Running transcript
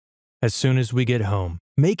as soon as we get home.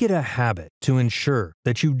 Make it a habit to ensure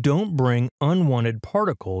that you don't bring unwanted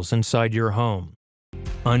particles inside your home.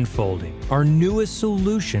 Unfolding our newest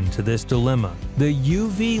solution to this dilemma, the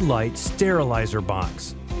UV Light Sterilizer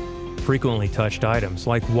Box. Frequently touched items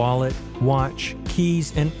like wallet, watch,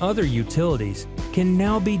 keys, and other utilities can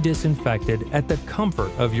now be disinfected at the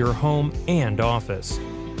comfort of your home and office.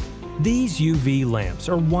 These UV lamps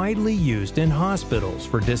are widely used in hospitals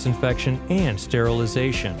for disinfection and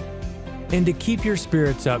sterilization. And to keep your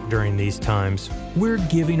spirits up during these times, we're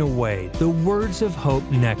giving away the Words of Hope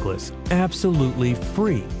necklace absolutely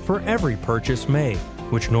free for every purchase made,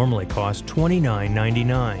 which normally costs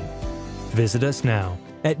 $29.99. Visit us now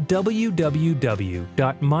at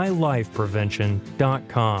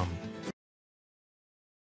www.mylifeprevention.com.